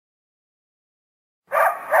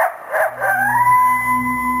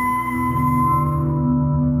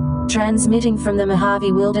Transmitting from the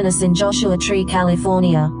Mojave Wilderness in Joshua Tree,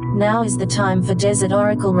 California, now is the time for Desert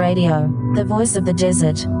Oracle Radio, the voice of the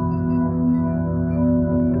desert.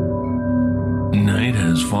 Night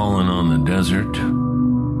has fallen on the desert.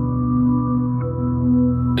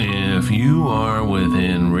 If you are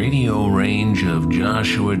within radio range of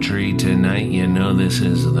Joshua Tree tonight, you know this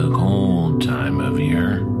is the cold time of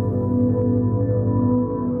year.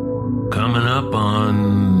 Coming up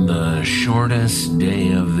on the shortest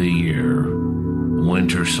day of the year,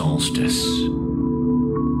 winter solstice.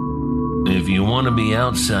 If you want to be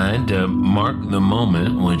outside to mark the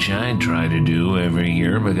moment, which I try to do every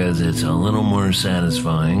year because it's a little more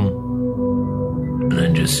satisfying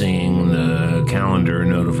than just seeing the calendar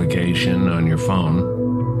notification on your phone.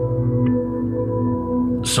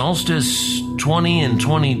 Solstice 20 and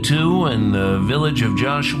 22 in the village of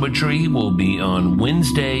Joshua Tree will be on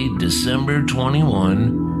Wednesday, December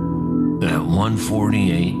 21 at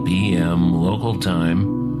 1:48 p.m. local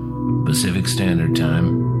time, Pacific Standard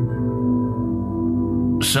Time.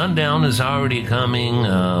 Sundown is already coming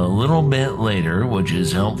a little bit later, which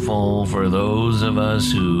is helpful for those of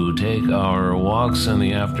us who take our walks in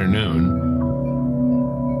the afternoon.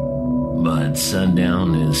 But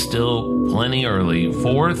sundown is still plenty early.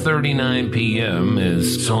 4:39 p.m.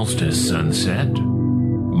 is solstice sunset.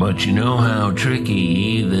 But you know how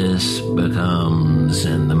tricky this becomes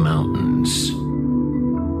in the mountains.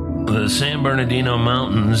 The San Bernardino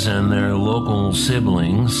Mountains and their local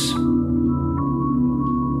siblings,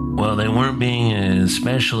 well, they weren't being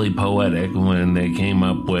especially poetic when they came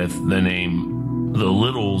up with the name the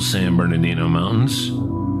Little San Bernardino Mountains.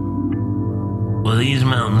 Well, these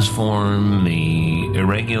mountains form the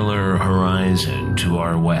irregular horizon to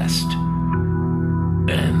our west,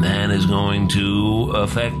 and that is going to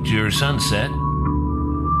affect your sunset,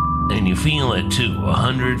 and you feel it too,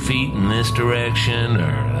 100 feet in this direction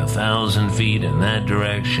or 1,000 feet in that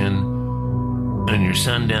direction. And your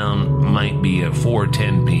sundown might be at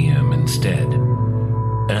 4:10 p.m. instead.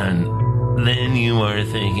 And then you are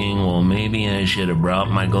thinking, well, maybe I should have brought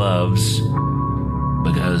my gloves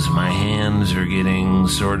because my hands are getting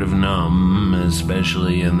sort of numb,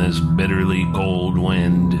 especially in this bitterly cold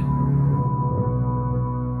wind.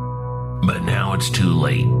 But now it's too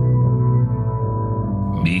late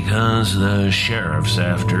because the sheriff's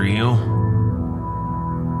after you.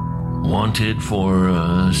 Wanted for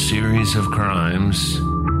a series of crimes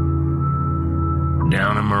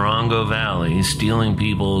down in Morongo Valley, stealing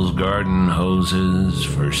people's garden hoses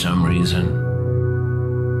for some reason.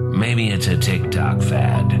 Maybe it's a TikTok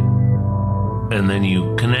fad. And then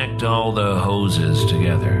you connect all the hoses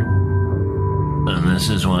together. And this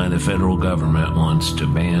is why the federal government wants to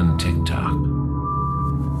ban TikTok.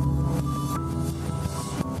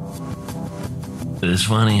 It's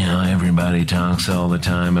funny how everybody talks all the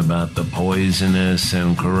time about the poisonous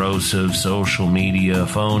and corrosive social media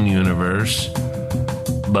phone universe.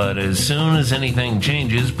 But as soon as anything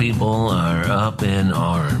changes, people are up in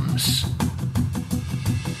arms.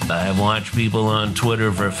 I have watched people on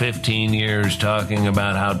Twitter for 15 years talking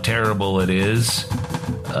about how terrible it is.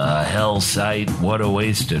 A hell site, what a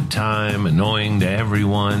waste of time, annoying to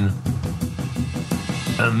everyone.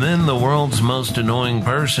 And then the world's most annoying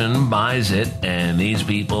person buys it, and these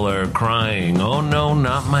people are crying, oh no,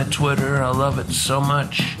 not my Twitter, I love it so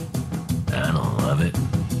much. I don't love it.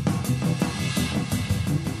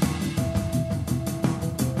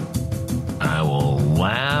 I will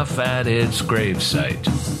laugh at its gravesite,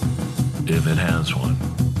 if it has one.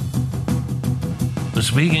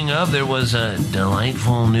 Speaking of, there was a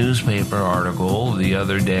delightful newspaper article the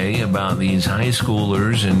other day about these high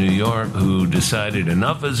schoolers in New York who decided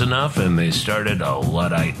enough is enough and they started a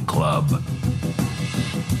Luddite club.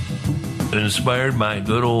 Inspired by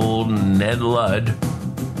good old Ned Ludd,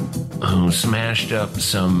 who smashed up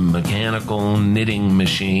some mechanical knitting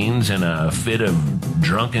machines in a fit of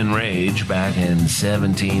drunken rage back in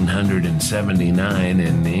 1779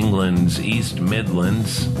 in England's East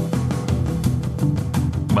Midlands.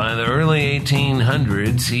 By the early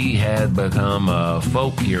 1800s, he had become a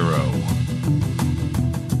folk hero.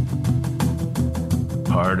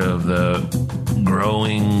 Part of the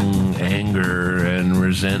growing anger and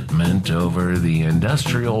resentment over the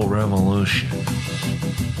Industrial Revolution.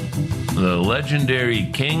 The legendary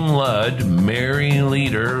King Ludd, merry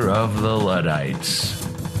leader of the Luddites.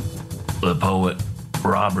 The poet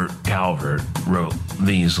Robert Calvert wrote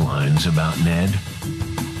these lines about Ned.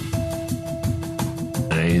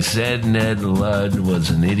 They said Ned Ludd was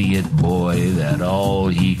an idiot boy, that all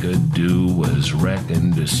he could do was wreck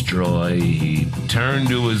and destroy. He turned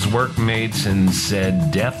to his workmates and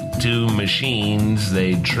said, death to machines,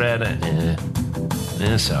 they tread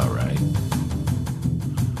It's all right.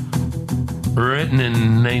 Written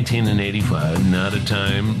in 1985, not a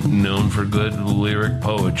time known for good lyric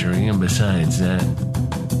poetry, and besides that,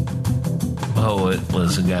 poet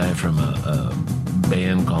was a guy from a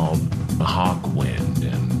band called Hawkwind,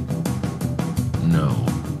 and no.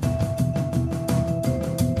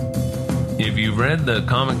 If you've read the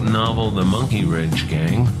comic novel The Monkey Ridge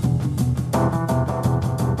Gang,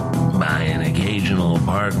 by an occasional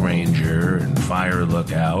park ranger and fire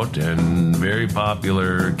lookout and very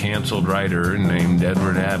popular canceled writer named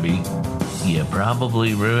Edward Abbey, you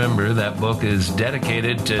probably remember that book is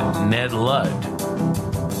dedicated to Ned Ludd.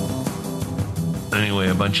 Anyway,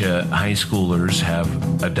 a bunch of high schoolers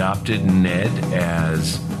have adopted Ned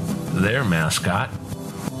as their mascot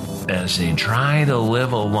as they try to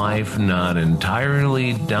live a life not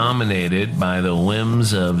entirely dominated by the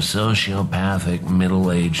whims of sociopathic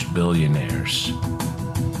middle-aged billionaires.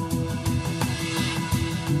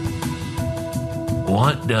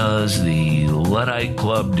 What does the Luddite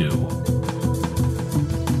Club do?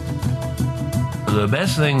 The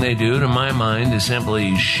best thing they do, to my mind, is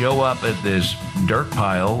simply show up at this dirt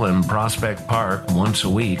pile in Prospect Park once a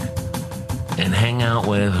week and hang out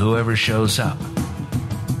with whoever shows up.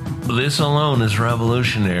 This alone is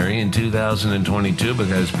revolutionary in 2022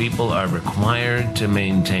 because people are required to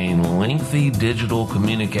maintain lengthy digital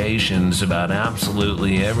communications about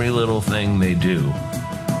absolutely every little thing they do,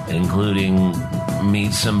 including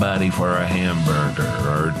meet somebody for a hamburger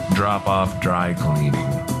or drop off dry cleaning.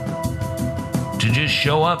 To just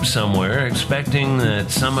show up somewhere expecting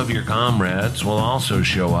that some of your comrades will also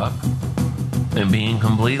show up, and being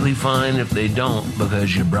completely fine if they don't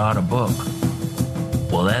because you brought a book.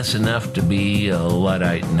 Well, that's enough to be a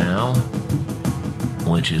Luddite now,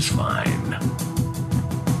 which is fine.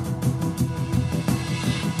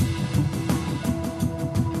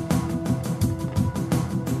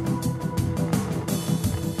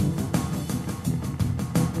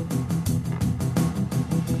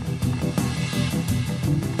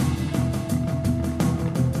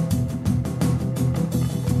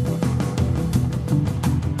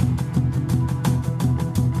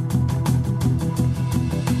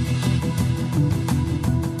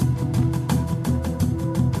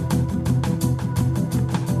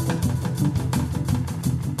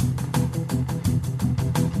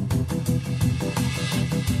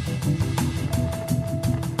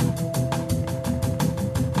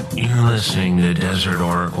 Listening to Desert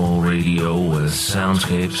Oracle Radio with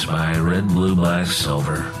soundscapes by Red, Blue, Black,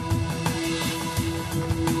 Silver.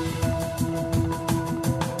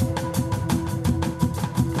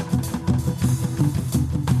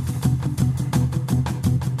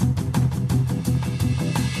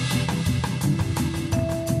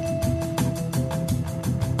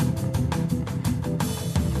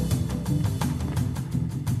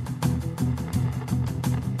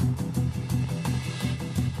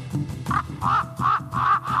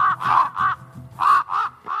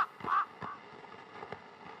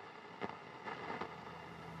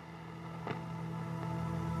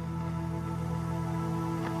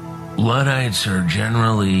 Luddites are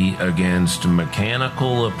generally against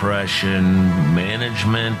mechanical oppression,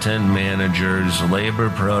 management and managers, labor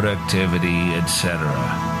productivity, etc.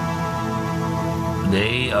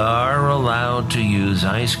 They are allowed to use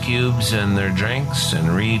ice cubes in their drinks and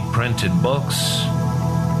read printed books,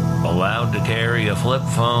 allowed to carry a flip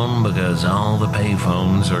phone because all the pay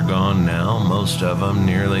phones are gone now, most of them,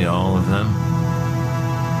 nearly all of them.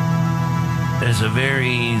 It's a very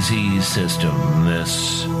easy system,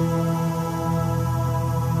 this.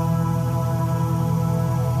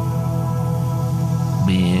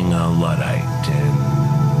 Being a Luddite in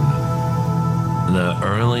the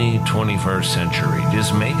early 21st century.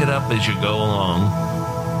 Just make it up as you go along.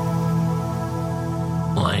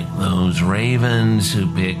 Like those ravens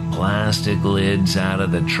who pick plastic lids out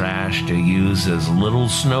of the trash to use as little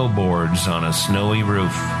snowboards on a snowy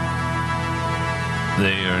roof.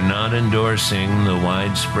 They are not endorsing the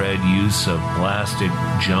widespread use of plastic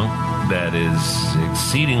junk that is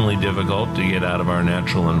exceedingly difficult to get out of our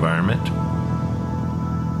natural environment.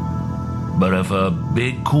 But if a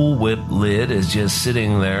big Cool Whip lid is just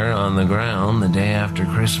sitting there on the ground the day after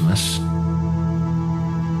Christmas,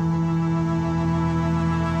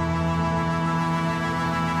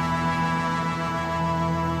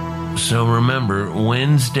 so remember,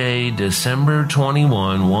 Wednesday, December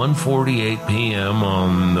 21, 1:48 p.m.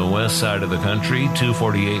 on the west side of the country,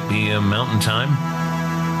 2:48 p.m. Mountain Time,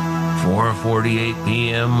 4:48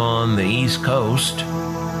 p.m. on the East Coast.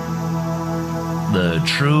 The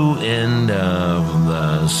true end of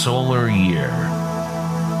the solar year.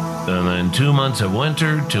 And then 2 months of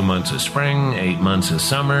winter, 2 months of spring, 8 months of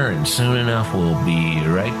summer, and soon enough we'll be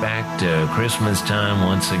right back to Christmas time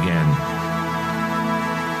once again.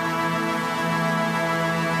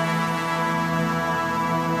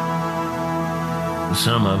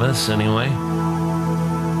 Some of us, anyway.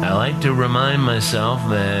 I like to remind myself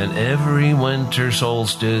that every winter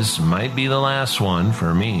solstice might be the last one,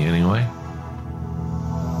 for me anyway.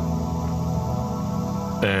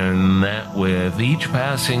 And that with each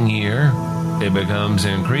passing year, it becomes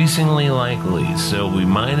increasingly likely, so we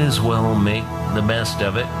might as well make the best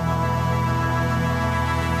of it.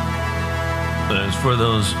 As for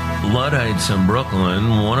those Luddites in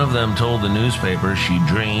Brooklyn, one of them told the newspaper she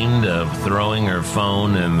dreamed of throwing her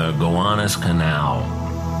phone in the Gowanus Canal,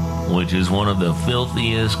 which is one of the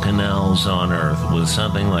filthiest canals on Earth, with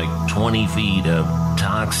something like 20 feet of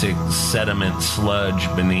toxic sediment sludge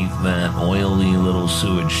beneath that oily little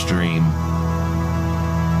sewage stream.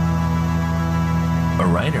 A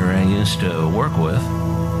writer I used to work with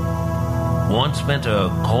once spent a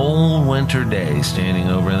cold winter day standing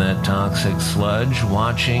over that toxic sludge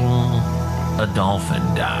watching a dolphin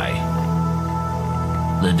die.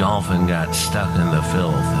 The dolphin got stuck in the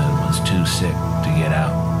filth and was too sick to get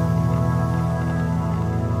out.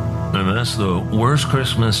 And that's the worst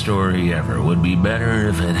Christmas story ever. Would be better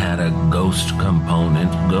if it had a ghost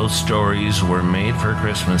component. Ghost stories were made for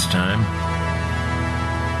Christmas time.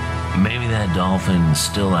 Maybe that dolphin's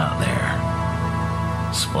still out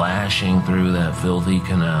there, splashing through that filthy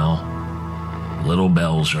canal, little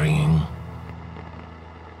bells ringing.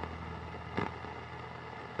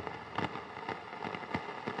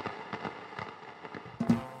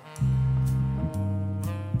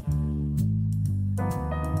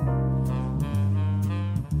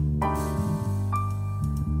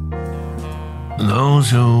 Those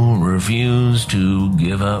who refuse to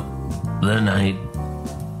give up the night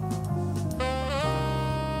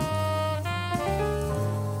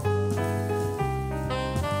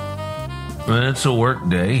it's a work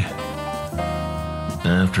day.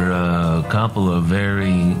 After a couple of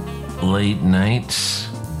very late nights,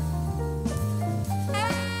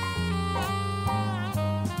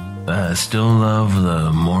 I still love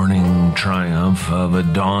the morning triumph of a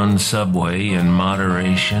dawn subway in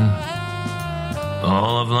moderation.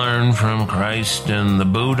 All I've learned from Christ and the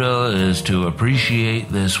Buddha is to appreciate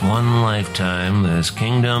this one lifetime, this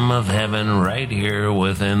kingdom of heaven right here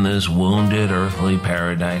within this wounded earthly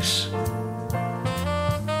paradise.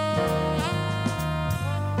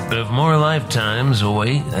 If more lifetimes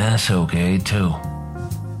await, that's okay too.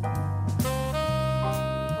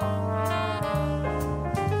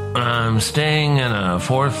 I'm staying in a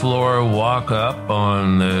 4th floor walk-up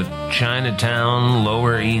on the Chinatown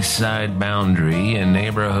Lower East Side boundary, a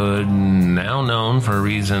neighborhood now known for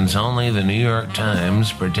reasons only the New York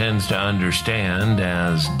Times pretends to understand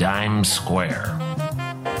as Dime Square.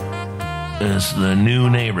 It's the new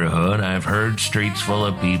neighborhood. I've heard streets full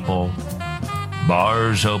of people,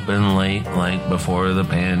 bars open late like before the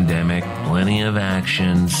pandemic, plenty of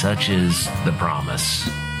action, such is the promise.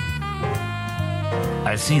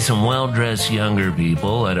 I see some well-dressed younger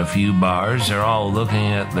people at a few bars. They're all looking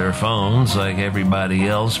at their phones like everybody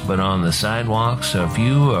else, but on the sidewalks, a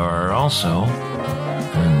few are also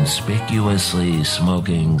conspicuously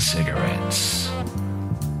smoking cigarettes.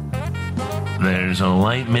 There's a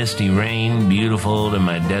light misty rain, beautiful to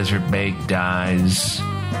my desert-baked eyes.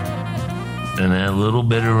 And that little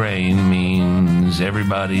bit of rain means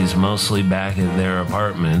everybody's mostly back at their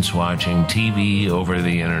apartments watching TV over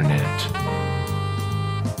the internet.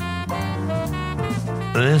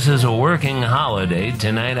 This is a working holiday.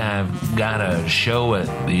 Tonight I've got a show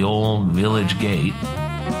at the old village gate.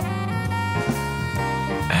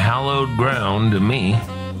 Hallowed ground to me.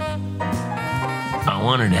 I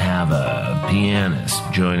wanted to have a pianist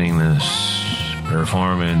joining this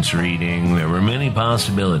performance reading. There were many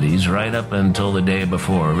possibilities right up until the day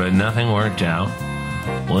before, but nothing worked out,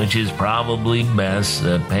 which is probably best.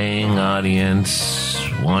 The paying audience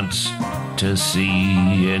wants to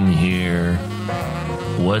see and hear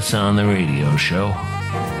what's on the radio show.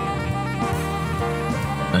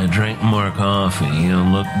 I drank more coffee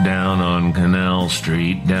and looked down on Canal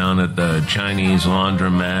Street, down at the Chinese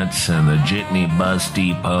laundromats and the jitney bus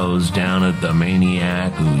depots, down at the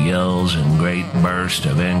maniac who yells in great bursts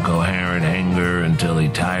of incoherent anger until he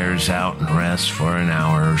tires out and rests for an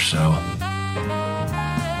hour or so.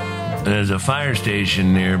 There's a fire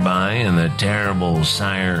station nearby, and the terrible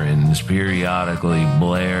sirens periodically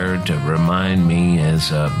blare to remind me it's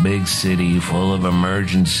a big city full of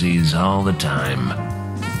emergencies all the time.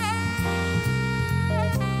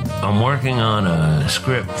 I'm working on a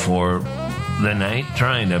script for the night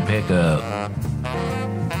trying to pick a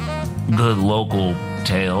good local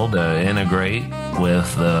tale to integrate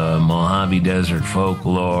with the Mojave Desert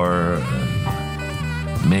folklore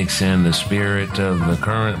and mix in the spirit of the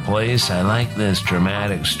current place. I like this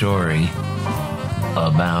dramatic story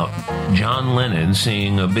about John Lennon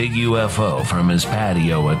seeing a big UFO from his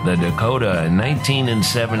patio at the Dakota in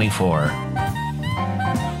 1974.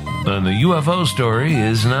 And the UFO story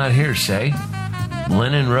is not hearsay.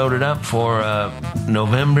 Lennon wrote it up for a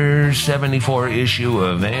November 74 issue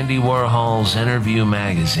of Andy Warhol's Interview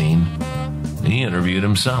magazine. He interviewed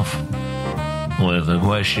himself with the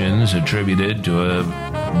questions attributed to a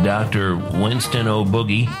Dr. Winston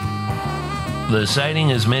O'Boogie. The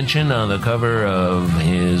sighting is mentioned on the cover of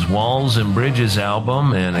his Walls and Bridges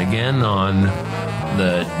album and again on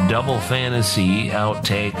the Double Fantasy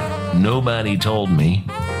outtake Nobody Told Me.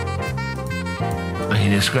 He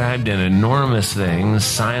described an enormous thing,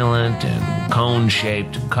 silent and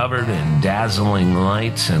cone-shaped, covered in dazzling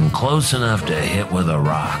lights and close enough to hit with a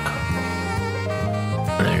rock.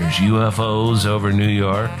 There's UFOs over New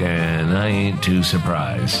York, and I ain't too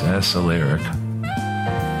surprised. That's the lyric.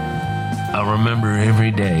 I remember every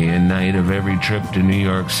day and night of every trip to New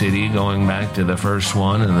York City, going back to the first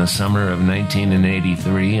one in the summer of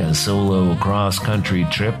 1983, a solo cross-country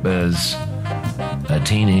trip as a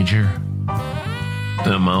teenager.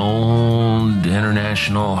 In my old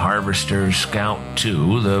International Harvester Scout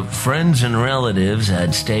 2, the friends and relatives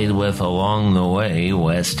I'd stayed with along the way,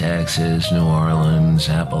 West Texas, New Orleans,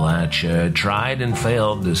 Appalachia, tried and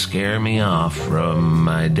failed to scare me off from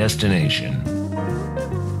my destination.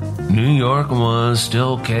 New York was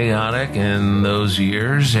still chaotic in those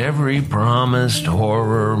years. Every promised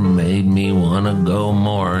horror made me want to go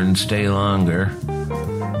more and stay longer.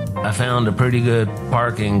 I found a pretty good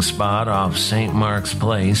parking spot off St. Mark's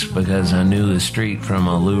Place because I knew the street from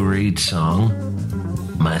a Lou Reed song.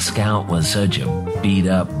 My Scout was such a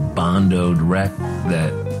beat-up, bondoed wreck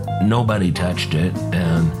that nobody touched it,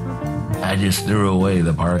 and I just threw away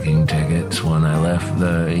the parking tickets when I left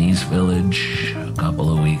the East Village a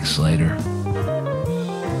couple of weeks later.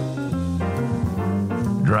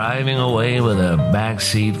 Driving away with a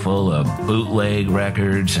backseat full of bootleg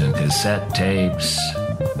records and cassette tapes,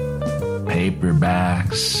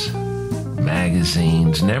 paperbacks,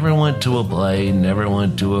 magazines, never went to a play, never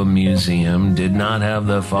went to a museum, did not have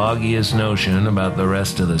the foggiest notion about the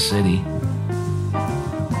rest of the city.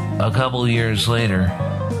 A couple years later,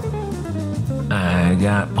 I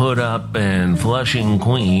got put up in Flushing,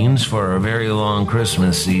 Queens for a very long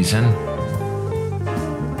Christmas season.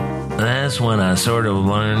 That's when I sort of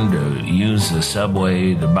learned to use the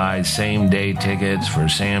subway to buy same-day tickets for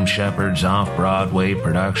Sam Shepard's off-Broadway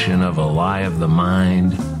production of A Lie of the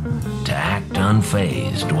Mind, to act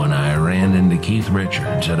unfazed when I ran into Keith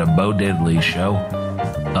Richards at a Bo Diddley show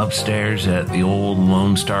upstairs at the old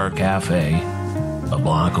Lone Star Cafe, a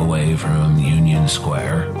block away from Union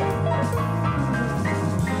Square.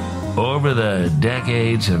 Over the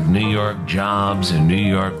decades of New York jobs and New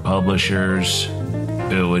York publishers,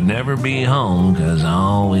 it would never be home because I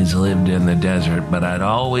always lived in the desert, but I'd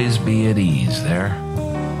always be at ease there.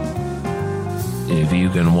 If you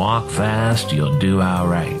can walk fast, you'll do all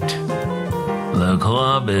right. The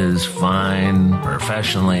club is fine,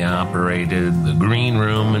 professionally operated. The green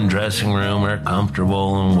room and dressing room are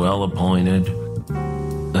comfortable and well appointed.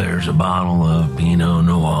 There's a bottle of Pinot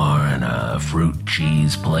Noir and a fruit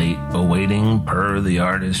cheese plate awaiting per the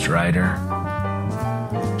artist writer.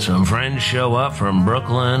 Some friends show up from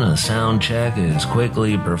Brooklyn, a sound check is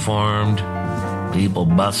quickly performed. People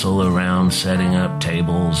bustle around setting up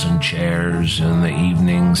tables and chairs in the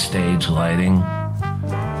evening stage lighting.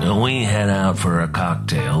 And we head out for a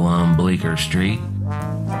cocktail on Bleecker Street.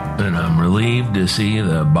 And I'm relieved to see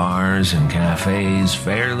the bars and cafes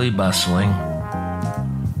fairly bustling.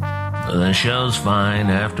 The show's fine.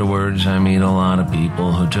 Afterwards, I meet a lot of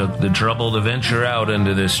people who took the trouble to venture out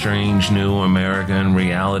into this strange new American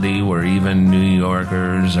reality where even New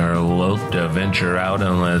Yorkers are loath to venture out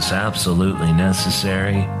unless absolutely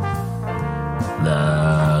necessary.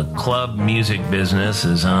 The club music business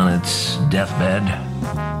is on its deathbed.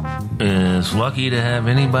 It's lucky to have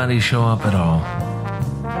anybody show up at all.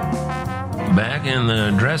 Back in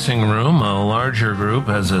the dressing room, a larger group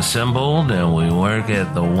has assembled, and we work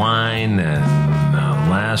at the wine and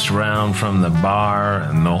the last round from the bar,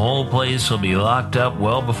 and the whole place will be locked up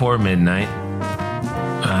well before midnight.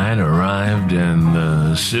 I'd arrived in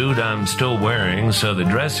the suit I'm still wearing, so the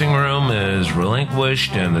dressing room is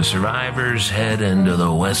relinquished, and the survivors head into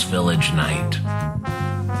the West Village night.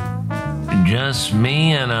 Just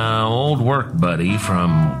me and an old work buddy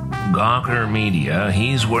from Gawker Media.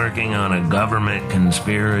 He's working on a government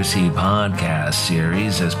conspiracy podcast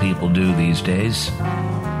series, as people do these days.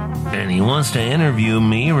 And he wants to interview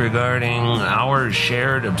me regarding our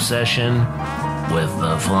shared obsession with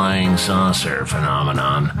the flying saucer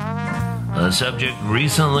phenomenon. The subject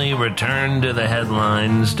recently returned to the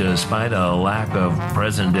headlines despite a lack of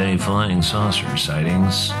present-day flying saucer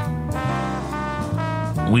sightings.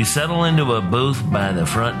 We settle into a booth by the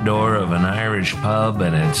front door of an Irish pub,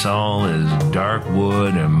 and it's all as dark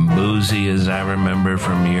wood and boozy as I remember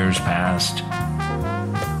from years past,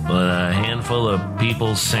 with a handful of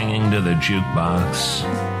people singing to the jukebox.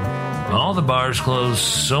 All the bars close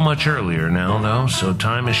so much earlier now, though, so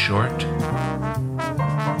time is short.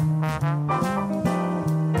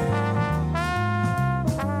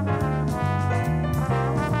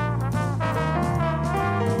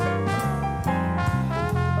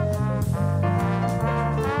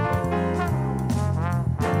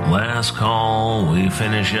 Last call, we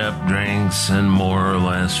finish up drinks and more or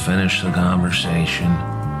less finish the conversation.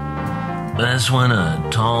 That's when a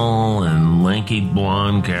tall and lanky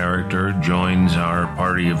blonde character joins our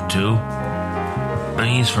party of two.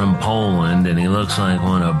 He's from Poland, and he looks like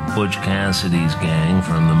one of Butch Cassidy's gang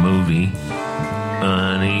from the movie.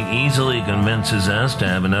 And he easily convinces us to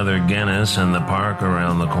have another Guinness in the park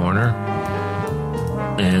around the corner.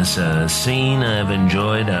 It's a scene I've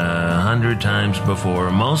enjoyed 100 times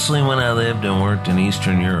before, mostly when I lived and worked in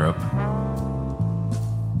Eastern Europe.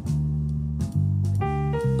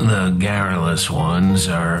 The garrulous ones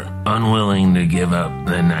are unwilling to give up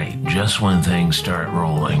the night just when things start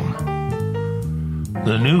rolling.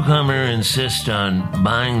 The newcomer insists on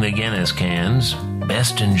buying the Guinness cans,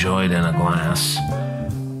 best enjoyed in a glass,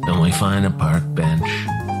 and we find a park bench.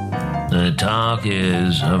 The talk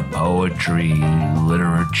is of poetry,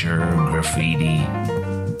 literature, graffiti.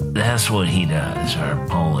 That's what he does, our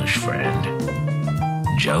Polish friend.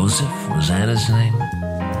 Joseph, was that his name?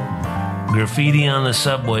 Graffiti on the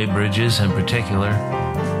subway bridges in particular.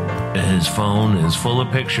 His phone is full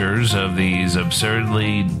of pictures of these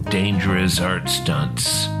absurdly dangerous art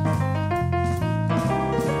stunts.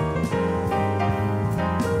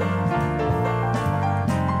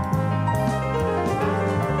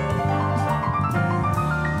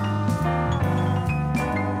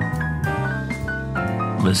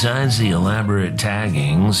 Besides the elaborate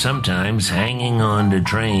tagging, sometimes hanging on to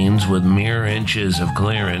trains with mere inches of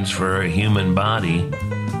clearance for a human body,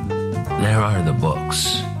 there are the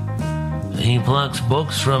books. He plucks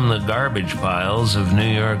books from the garbage piles of New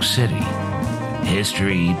York City.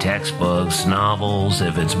 History, textbooks, novels.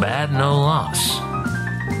 If it's bad, no loss.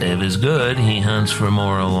 If it's good, he hunts for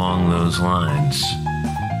more along those lines.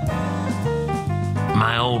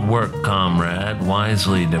 My old work comrade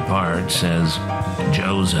wisely departs as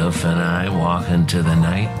Joseph and I walk into the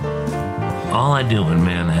night. All I do in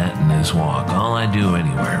Manhattan is walk. All I do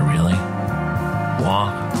anywhere, really.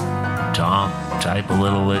 Walk, talk, type a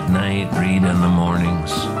little at night, read in the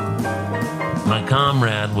mornings. My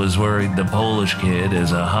comrade was worried the Polish kid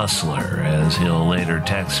is a hustler, as he'll later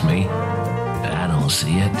text me. I don't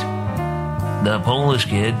see it. The Polish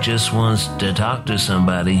kid just wants to talk to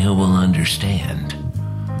somebody who will understand.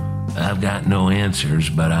 I've got no answers,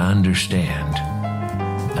 but I understand.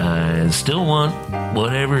 I still want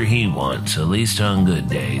whatever he wants, at least on good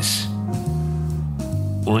days.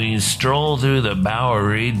 We stroll through the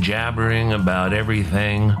Bowery, jabbering about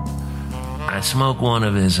everything. I smoke one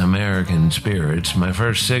of his American spirits, my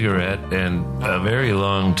first cigarette in a very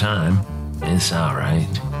long time. It's all right.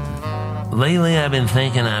 Lately, I've been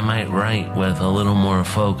thinking I might write with a little more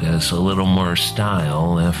focus, a little more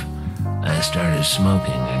style, if I started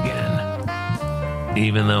smoking again.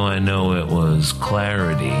 Even though I know it was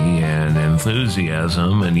clarity and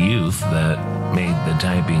enthusiasm and youth that made the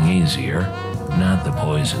typing easier, not the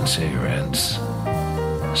poison cigarettes.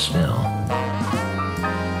 Still.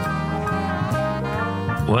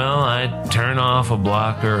 Well, I turn off a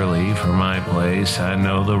block early for my place. I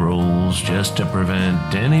know the rules. Just to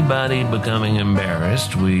prevent anybody becoming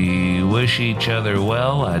embarrassed, we wish each other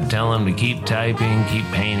well. I tell them to keep typing, keep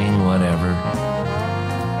painting, whatever.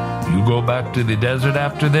 You go back to the desert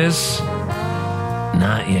after this?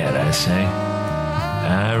 Not yet, I say.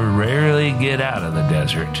 I rarely get out of the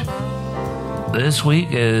desert. This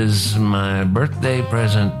week is my birthday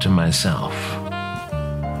present to myself.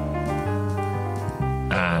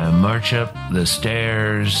 I march up the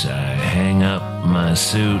stairs, I hang up my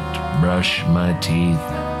suit, brush my teeth,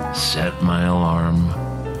 set my alarm.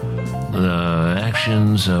 The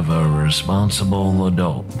actions of a responsible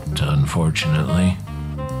adult, unfortunately.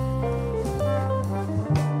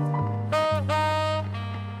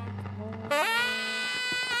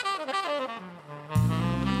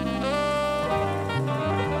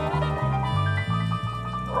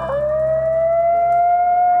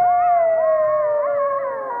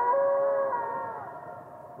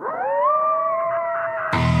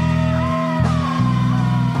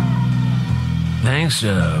 Thanks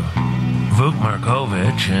to Vuk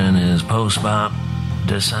Markovich and his post-bop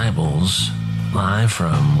disciples, live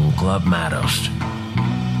from Club Madost.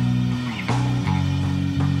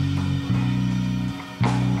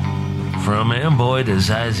 From Amboy to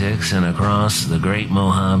Zizix and across the Great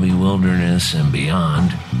Mojave Wilderness and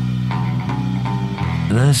beyond,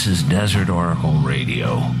 this is Desert Oracle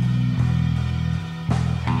Radio.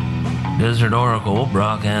 Desert Oracle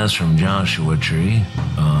broadcasts from Joshua Tree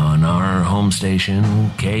on our home station,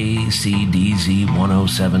 KCDZ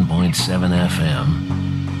 107.7 FM.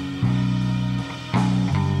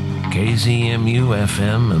 KZMU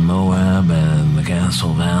FM in Moab and the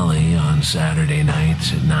Castle Valley on Saturday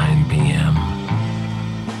nights at 9 p.m.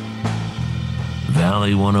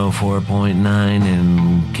 Valley 104.9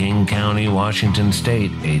 in King County, Washington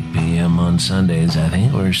State, 8 p.m. on Sundays. I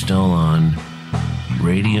think we're still on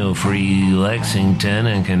Radio Free Lexington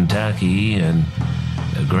and Kentucky and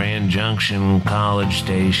the Grand Junction College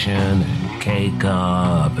Station and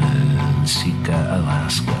K-Cobb and Sika,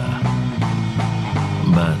 Alaska.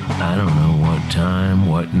 But I don't know what time,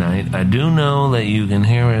 what night. I do know that you can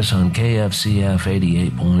hear us on KFCF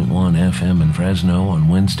 88.1 FM in Fresno on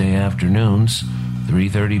Wednesday afternoons,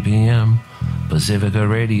 3:30 p.m. Pacifica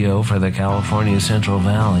Radio for the California Central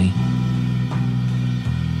Valley.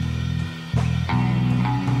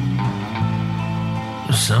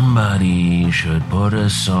 Somebody should put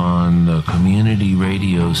us on the community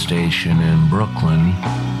radio station in Brooklyn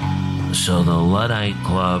so the Luddite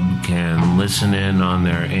Club can listen in on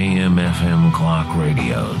their AM/FM clock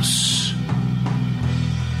radios.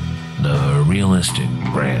 The Realistic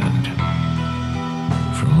brand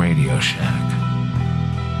from Radio Shack.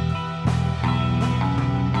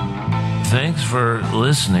 Thanks for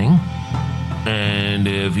listening. And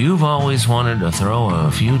if you've always wanted to throw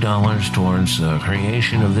a few dollars towards the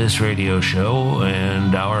creation of this radio show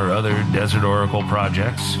and our other Desert Oracle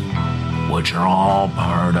projects, which are all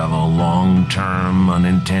part of a long-term,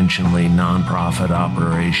 unintentionally nonprofit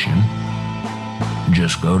operation,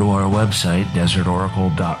 just go to our website,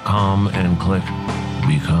 desertoracle.com, and click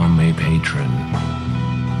Become a Patron.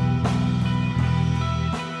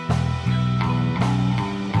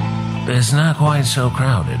 It's not quite so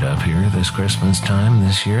crowded up here this Christmas time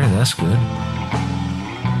this year. That's good.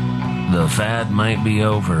 The fad might be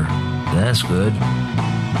over. That's good.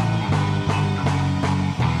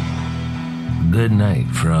 Good night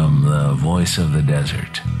from the voice of the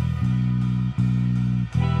desert.